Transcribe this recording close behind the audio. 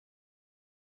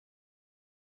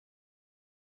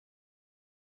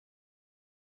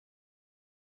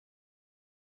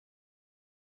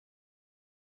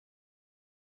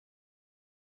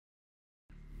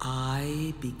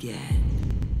began.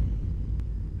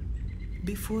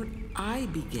 Before I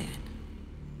began.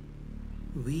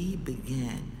 We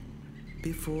began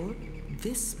before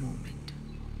this moment.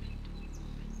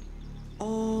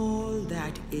 All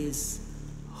that is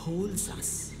holds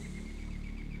us,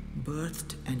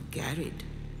 birthed and carried.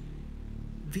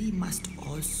 We must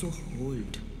also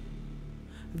hold.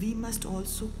 We must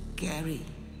also carry.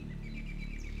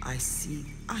 I see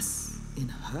us in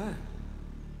her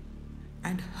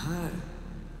and her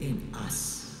in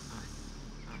us.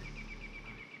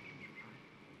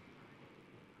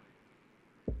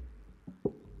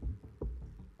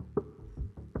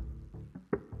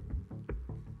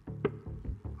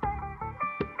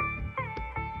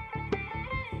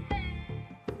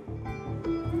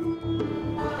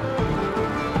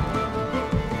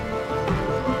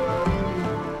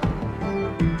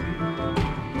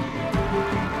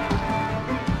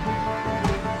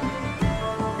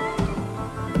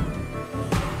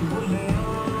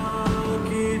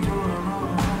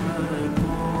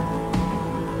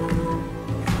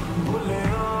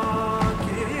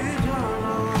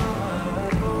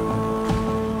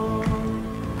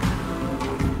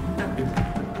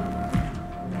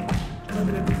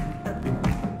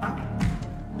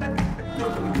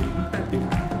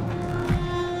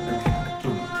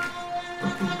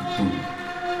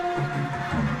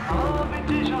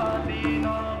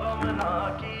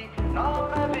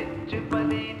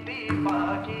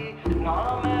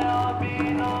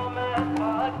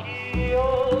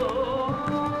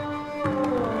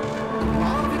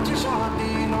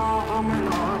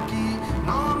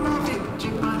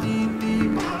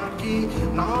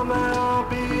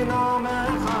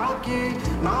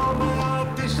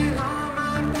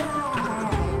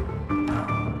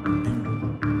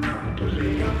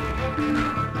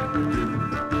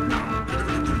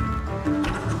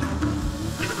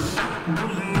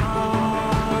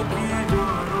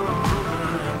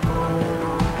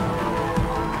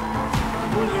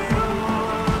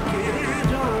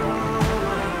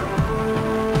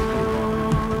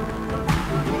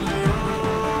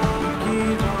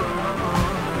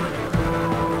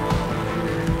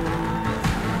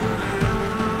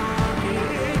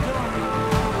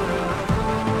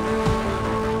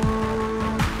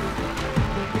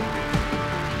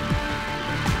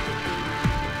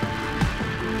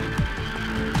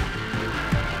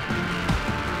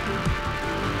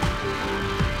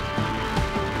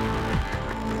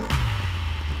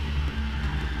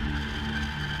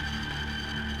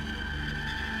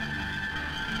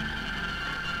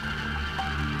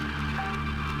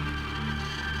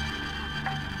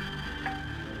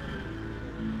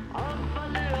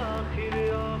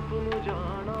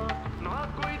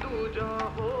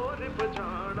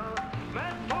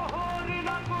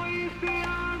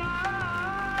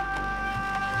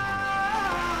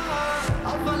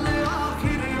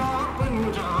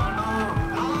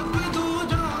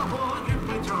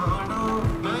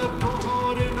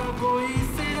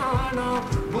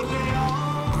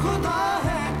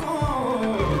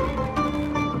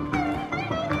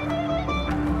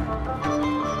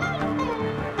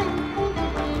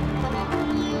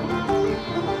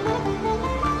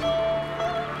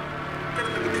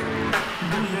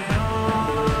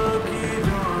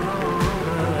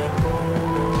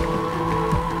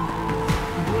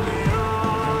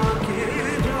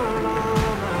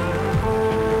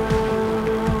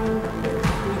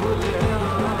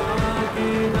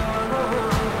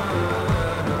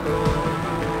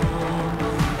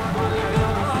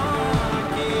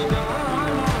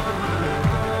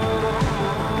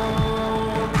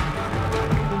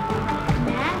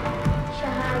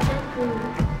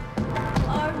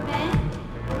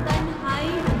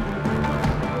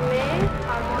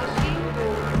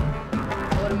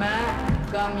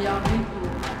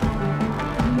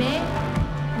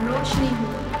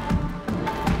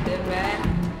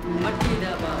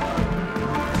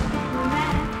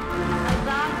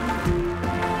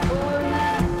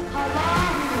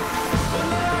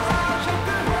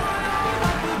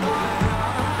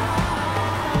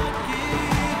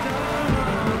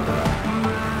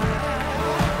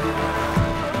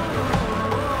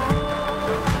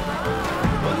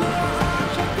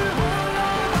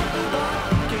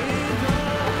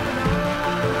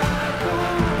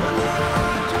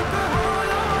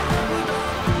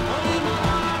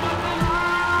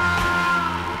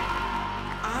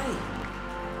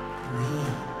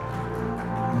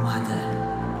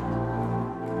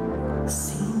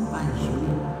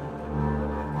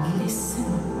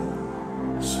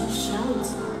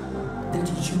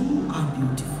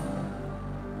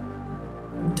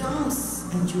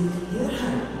 And you'll hear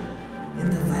her in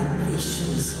the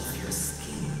vibrations of your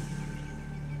skin.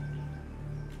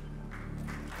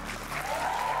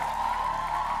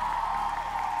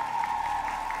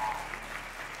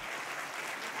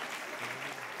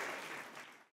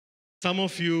 Some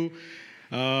of you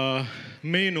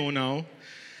may know now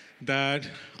that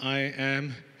I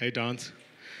am a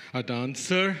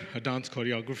dancer, a dance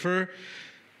choreographer,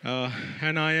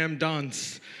 and I am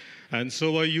dance. And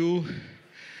so are you,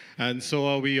 and so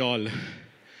are we all.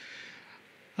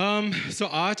 So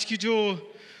आज की जो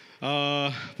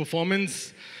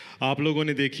performance आप लोगों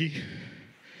ने देखी,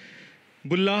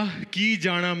 बुल्ला की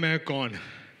जाना मैं कौन?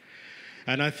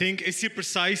 And I think इसी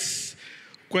precise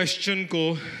question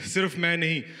को सिर्फ मैं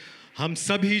नहीं, हम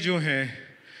सभी जो हैं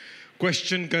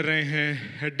question कर रहे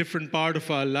हैं at different part of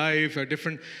our life, at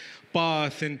different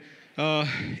path, and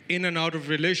in and out of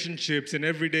relationships, in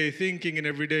everyday thinking, in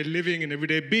everyday living, in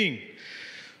everyday being.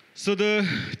 So the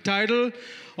title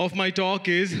of my talk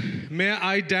is, May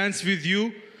I Dance With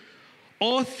You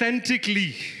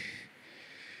Authentically.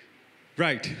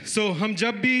 Right. So हम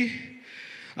जब भी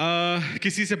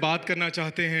किसी से बात करना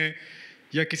चाहते हैं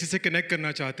या किसी से connect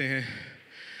करना चाहते हैं,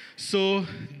 so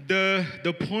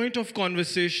the point of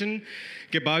conversation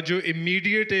के बाद जो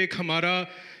immediate एक हमारा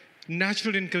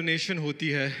natural inclination होती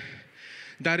है,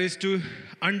 that is to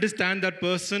understand that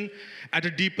person at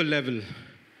a deeper level.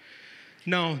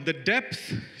 Now, the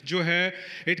depth जो है,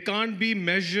 it can't be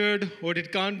measured or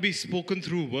it can't be spoken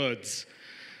through words.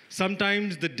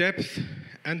 Sometimes the depth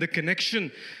and the connection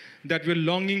that we're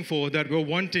longing for, that we're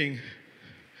wanting,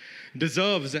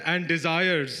 deserves and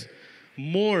desires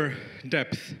more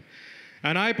depth.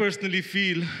 And I personally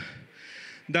feel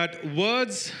that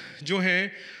words जो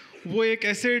हैं, वो एक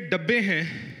ऐसे डब्बे हैं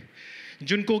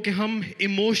जिनको कि हम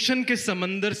emotion के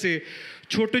समंदर से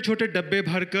छोटे-छोटे डब्बे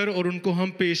भरकर और उनको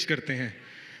हम पेश करते हैं.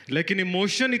 लेकिन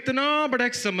emotion इतना बड़ा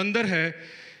एक समंदर है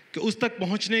कि उस तक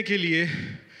पहुंचने के लिए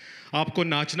आपको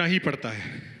नाचना ही पड़ता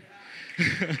है.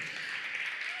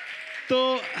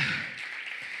 तो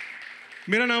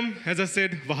मेरा नाम, as I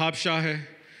said, Wahab Shah है.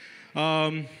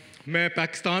 मैं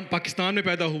पाकिस्तान में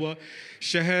पैदा हुआ,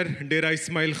 शहर डेरा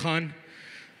इस्माइल खान.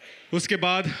 उसके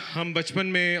बाद हम बचपन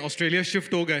में ऑस्ट्रेलिया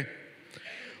शिफ्ट हो गए.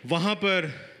 वहाँ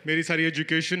पर मेरी सारी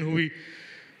एजुकेशन हुई.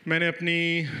 मैंने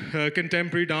अपनी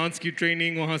कंटेम्प्रेरी डांस की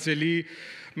ट्रेनिंग वहाँ से ली.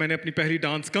 मैंने अपनी पहली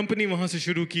डांस कंपनी वहाँ से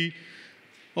शुरू की.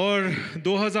 और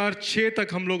 2006 तक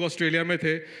हम लोग ऑस्ट्रेलिया में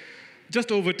थे,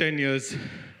 just over 10 years.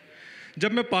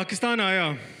 जब मैं पाकिस्तान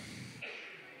आया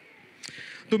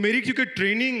तो मेरी क्योंकि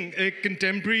ट्रेनिंग एक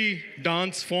कंटेम्प्रेरी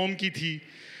डांस फॉर्म की थी,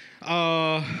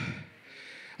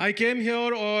 I came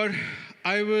here or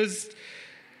I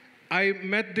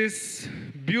met this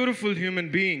beautiful human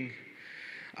being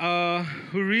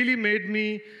who really made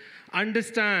me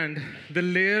understand the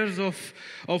layers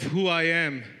of who I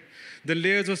am, the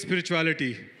layers of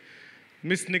spirituality.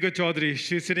 Miss Nigar Chaudhary,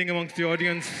 she's sitting amongst the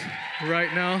audience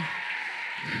right now.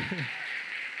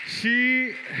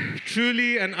 She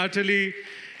truly and utterly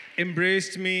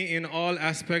embraced me in all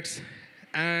aspects,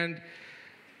 and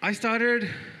I started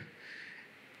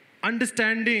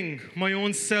understanding my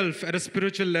own self at a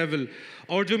spiritual level.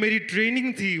 और जो मेरी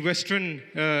training थी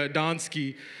western dance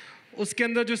की, उसके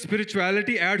अंदर जो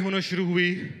spirituality add होना शुरू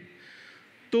हुई,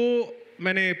 तो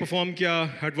मैंने परफॉर्म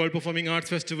किया eight world performing arts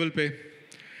festival पे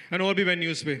एंड और भी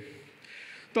वेन्यूज़ पे.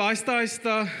 तो आहिस्ता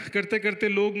आहिस्ता करते करते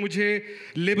लोग मुझे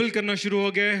लेबल करना शुरू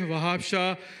हो गए, वहाब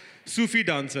शाह सूफ़ी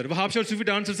डांसर. वहाब शाह सूफ़ी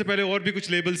डांसर से पहले और भी कुछ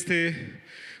लेबल्स थे.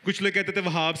 कुछ लोग कहते थे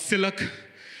वहाब सिलक,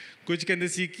 कुछ कहते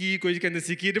सीकी, कुछ कहते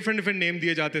सीकी, डिफरेंट नेम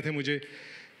दिए जाते थे मुझे.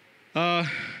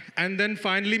 एंड देन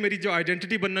फाइनली मेरी जो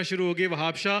आइडेंटिटी बनना शुरू हो गई,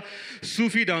 वहाब शाह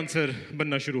सूफ़ी डांसर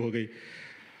बनना शुरू हो गई.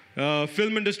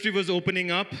 Film industry was opening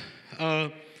up,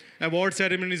 award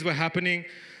ceremonies were happening,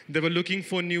 they were looking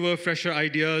for newer fresher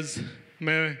ideas.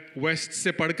 मैं वेस्ट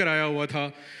से पढ़ कर आया हुआ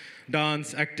था,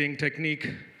 डांस, एक्टिंग, टेक्निक.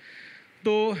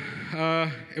 तो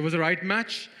it was a right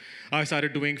match. I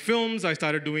started doing films, I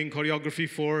started doing choreography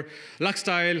for Lux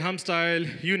Style, Hum Style,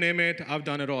 you name it, I've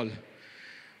done it all.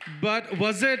 But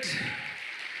was that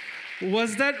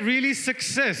really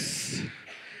success?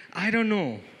 I don't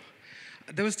know.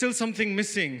 There was still something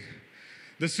missing.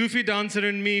 The Sufi dancer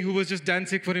in me who was just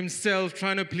dancing for himself,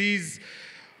 trying to please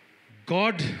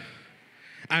God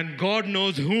and God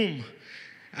knows whom,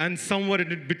 and somewhere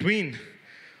in between,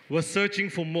 was searching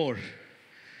for more.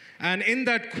 And in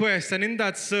that quest and in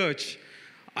that search,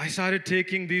 I started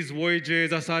taking these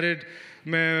voyages.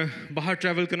 मैं बाहर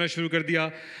travel करना शुरू कर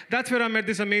दिया. That's where I met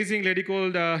this amazing lady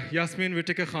called Yasmin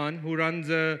Whitaker Khan, who runs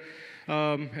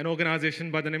an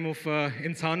organization by the name of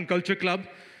Insan Culture Club.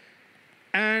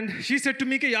 And she said to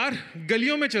me कि यार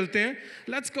गलियों में चलते हैं,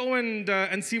 let's go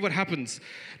and see what happens.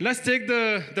 Let's take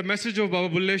the message of Baba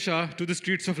Bulle Shah to the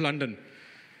streets of London.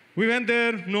 We went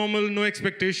there, normal, no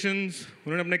expectations.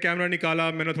 उन्होंने अपने camera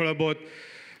निकाला, मैंने थोड़ा बहुत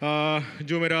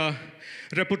जो मेरा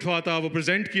रेपुटवा था वो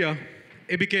प्रेजेंट किया.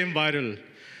 it became viral.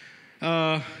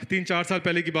 3-4 साल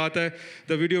पहले की बात है.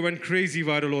 The video went crazy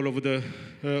viral all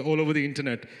over the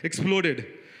internet, exploded.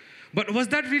 But was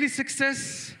that really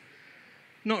success?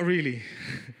 Not really.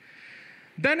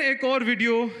 Then एक और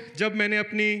वीडियो जब मैंने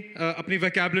अपनी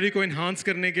vocabulary को enhance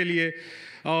करने के लिए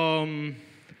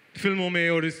फिल्मों में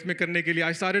और इसमें करने के लिए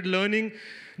I started learning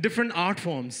different art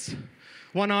forms.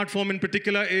 One art form in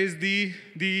particular is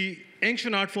the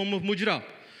ancient art form of mujra.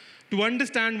 To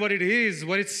understand what it is,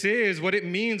 what it says, what it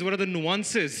means, what are the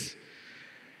nuances.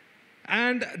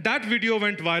 And that video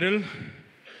went viral.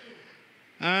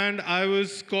 And I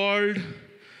was called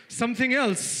something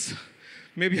else.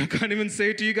 Maybe I can't even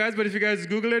say it to you guys, but if you guys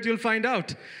Google it, you'll find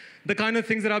out the kind of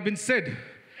things that have been said.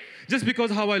 Just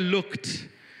because how I looked.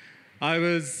 I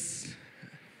was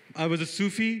a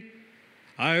Sufi.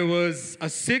 I was a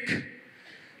Sikh.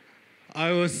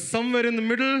 I was somewhere in the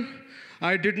middle.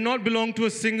 I did not belong to a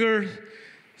single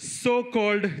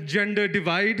so-called gender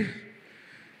divide.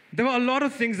 There were a lot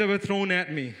of things that were thrown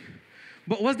at me.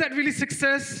 But was that really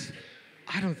success?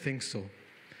 I don't think so.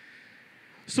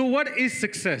 So what is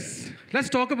success? Let's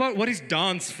talk about what is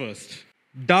dance first.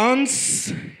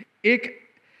 Dance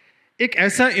एक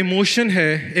ऐसा emotion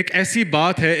है, एक ऐसी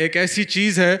बात है, एक ऐसी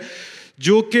चीज़ है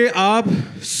जो कि आप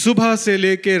सुबह से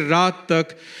लेके रात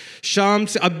तक शाम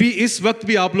से अभी इस वक्त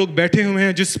भी आप लोग बैठे हुए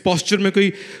हैं जिस पोस्चर में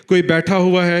कोई बैठा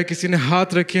हुआ है, किसी ने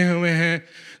हाथ रखे हुए हैं,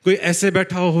 कोई ऐसे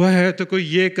बैठा हुआ है तो कोई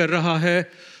ये कर रहा है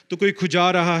तो कोई खुजा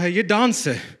रहा है, ये डांस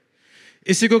है.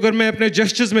 इसी को अगर मैं अपने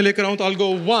जेस्चर्स में लेकर आऊं तो I'll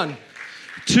go 1,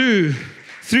 2,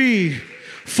 3,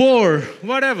 4,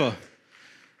 whatever.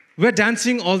 We're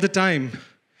dancing all the time.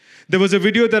 There was a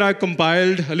video that I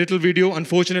compiled, a little video.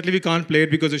 Unfortunately, we can't play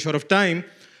it because we're short of time.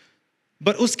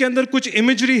 But उसके अंदर कुछ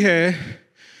imagery है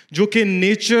जो कि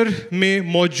nature में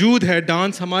मौजूद है.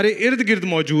 Dance हमारे इर्द गिर्द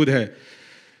मौजूद है.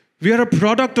 We are a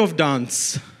product of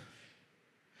dance.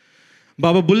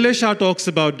 Baba Bulle Shah talks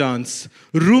about dance.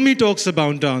 Rumi talks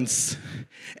about dance.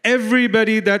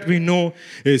 Everybody that we know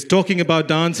is talking about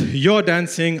dance. You're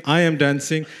dancing, I am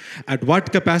dancing. At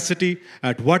what capacity,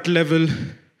 at what level?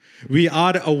 We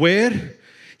are aware,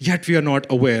 yet we are not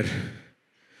aware.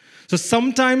 So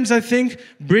sometimes I think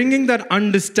bringing that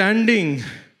understanding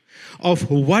of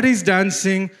what is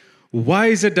dancing, why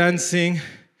is it dancing,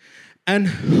 and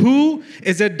who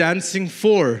is it dancing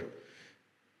for,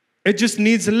 it just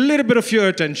needs a little bit of your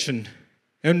attention.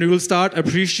 And you will start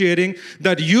appreciating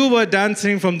that you were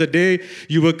dancing from the day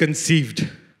you were conceived.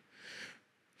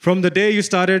 From the day you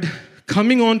started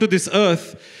coming onto this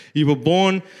earth, you were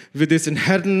born with this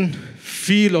inherent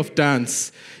feel of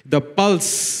dance. The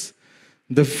pulse,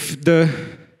 the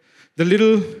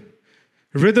little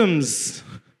rhythms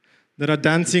that are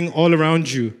dancing all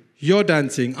around you. You're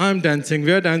dancing, I'm dancing,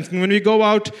 we're dancing. When we go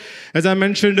out, as I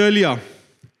mentioned earlier,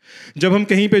 जब हम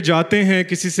कहीं पे जाते हैं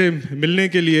किसी से मिलने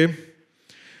के लिए,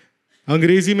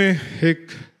 अंग्रेजी में एक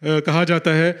कहा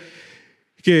जाता है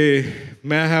कि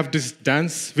may I have this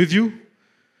dance with you?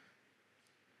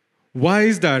 Why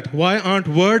is that? Why aren't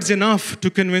words enough to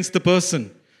convince the person?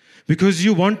 Because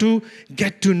you want to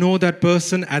get to know that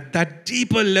person at that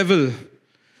deeper level.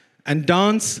 And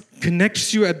dance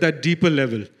connects you at that deeper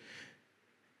level.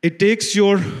 It takes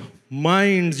your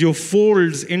minds, your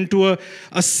folds into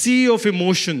a sea of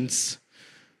emotions.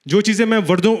 जो चीज़ें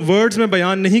मैं words में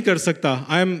बयान नहीं कर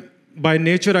सकता. By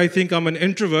nature, I think I'm an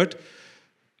introvert.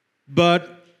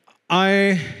 But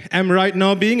I am right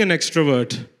now being an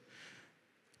extrovert.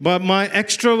 But my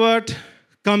extrovert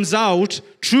comes out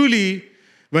truly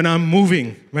when I'm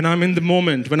moving, when I'm in the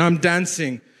moment, when I'm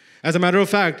dancing. As a matter of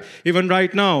fact, even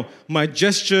right now, my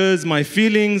gestures, my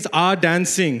feelings are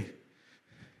dancing.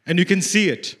 And you can see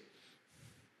it.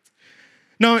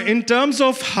 Now, in terms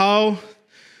of how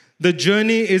the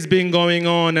journey is being going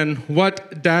on and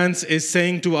what dance is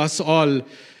saying to us all,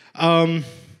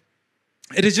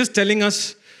 it is just telling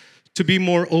us to be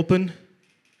more open,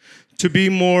 to be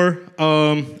more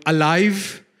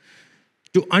alive,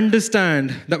 to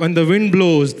understand that when the wind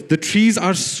blows, the trees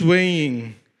are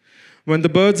swaying. When the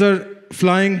birds are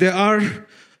flying, they are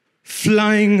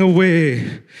flying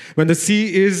away. When the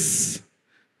sea is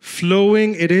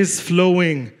flowing, it is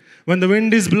flowing. When the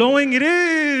wind is blowing, it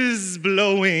is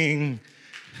blowing.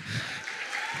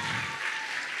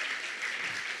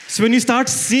 So when you start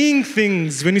seeing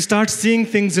things,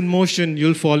 in motion,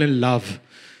 you'll fall in love.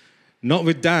 Not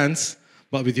with dance,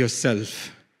 but with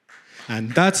yourself.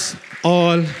 And that's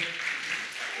all.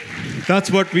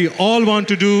 That's what we all want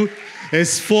to do,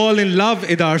 is fall in love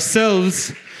with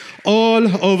ourselves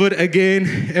all over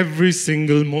again, every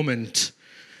single moment.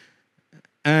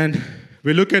 And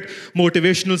We look at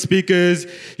motivational speakers,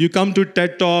 you come to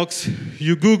TED Talks,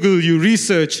 you Google, you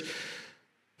research.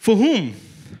 For whom?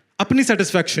 अपनी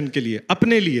satisfaction के लिए,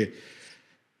 अपने लिए.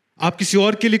 आप किसी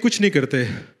और के लिए कुछ नहीं करते.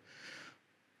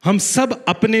 हम सब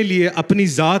अपने लिए, अपनी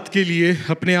ज़ात के लिए,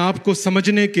 अपने आप को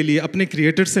समझने के लिए, अपने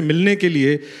क्रिएटर से मिलने के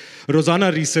लिए रोज़ाना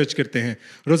रिसर्च करते हैं,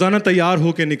 रोज़ाना तैयार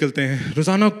होकर निकलते हैं,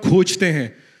 रोज़ाना खोजते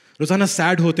हैं, रोज़ाना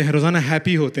सैड होते हैं, रोज़ाना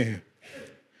हैप्पी होते हैं.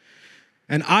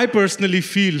 And I personally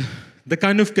feel the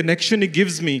kind of connection it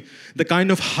gives me, the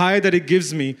kind of high that it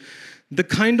gives me, the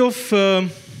kind of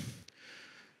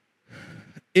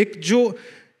एक जो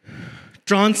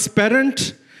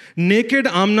transparent naked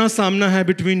amna samna hai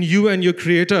between you and your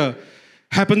creator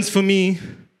happens for me,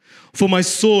 for my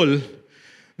soul,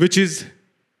 which is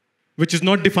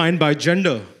not defined by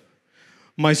gender.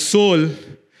 My soul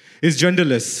is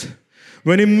genderless.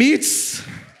 When it meets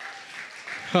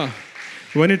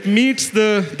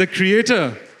the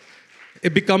creator,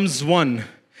 it becomes one.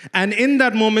 And in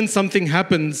that moment, something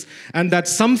happens, and that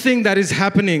something that is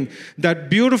happening, that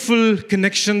beautiful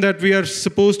connection that we are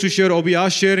supposed to share or we are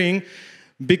sharing,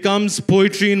 becomes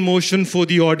poetry in motion for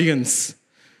the audience,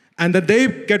 and that they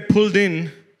get pulled in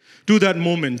to that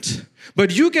moment.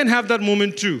 But you can have that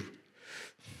moment too,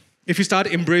 if you start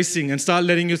embracing and start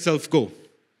letting yourself go.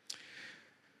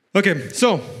 Okay,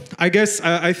 so I guess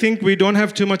I think we don't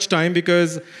have too much time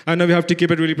because I know we have to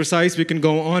keep it really precise. We can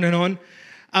go on and on.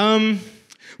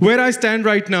 Where I stand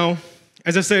right now,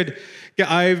 as I said,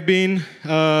 I've been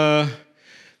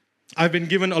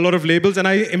given a lot of labels, and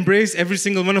I embrace every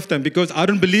single one of them because I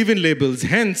don't believe in labels.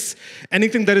 Hence,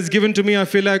 anything that is given to me, I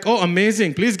feel like, oh,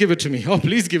 amazing, please give it to me. Oh,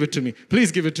 please give it to me.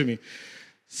 Please give it to me.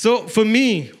 So for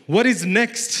me, what is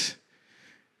next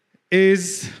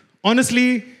is,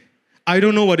 honestly, I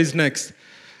don't know what is next.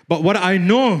 But what I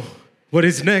know what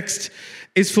is next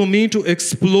is for me to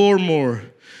explore more,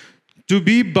 to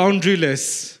be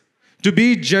boundaryless, to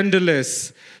be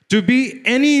genderless, to be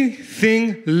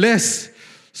anything less,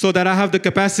 so that I have the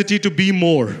capacity to be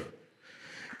more.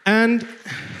 And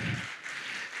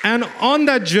on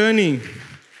that journey,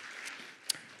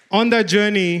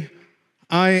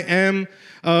 I am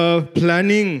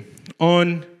planning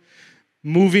on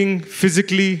moving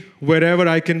physically wherever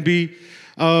I can be,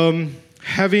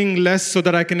 having less so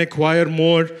that I can acquire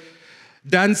more,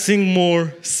 dancing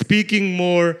more, speaking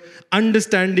more,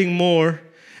 understanding more,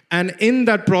 and in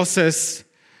that process,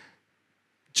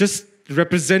 just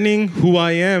representing who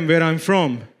I am, where I'm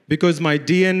from, because my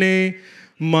DNA,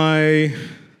 my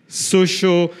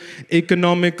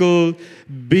socio-economical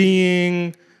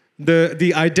being,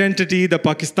 the identity, the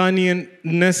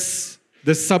Pakistani-ness,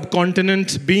 the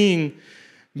subcontinent being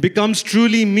becomes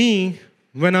truly me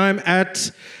when I'm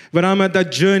at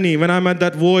that journey, when I'm at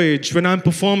that voyage, when I'm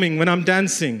performing, when I'm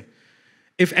dancing.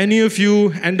 If any of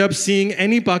you end up seeing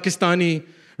any Pakistani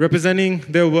representing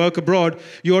their work abroad,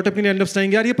 you automatically end up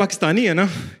saying, yaar, ye Pakistani hai na,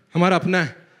 hamara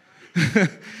apna hai.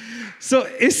 So,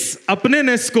 इस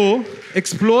अपनेनेस को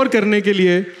explore करने के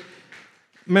लिए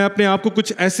मैं अपने आप को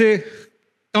कुछ ऐसे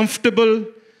comfortable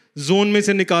zone में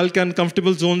से निकाल के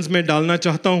uncomfortable zones में डालना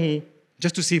चाहता हूँ,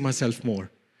 just to see myself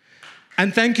more.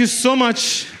 And thank you so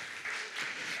much.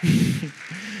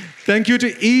 Thank you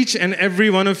to each and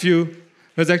every one of you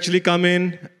who has actually come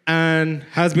in and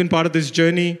has been part of this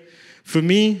journey. For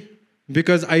me,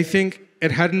 because I think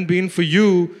it hadn't been for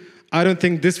you, I don't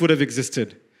think this would have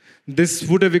existed. This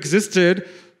would have existed,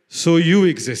 so you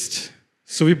exist.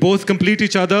 So we both complete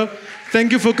each other.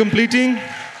 Thank you for completing.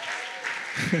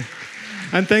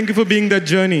 And thank you for being that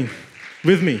journey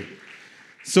with me.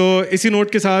 So इसी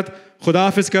note के साथ खुदा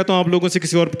हाफिज़ कहता हूँ, आप लोगों से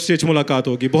किसी और स्टेज मुलाकात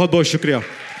होगी. बहुत बहुत शुक्रिया.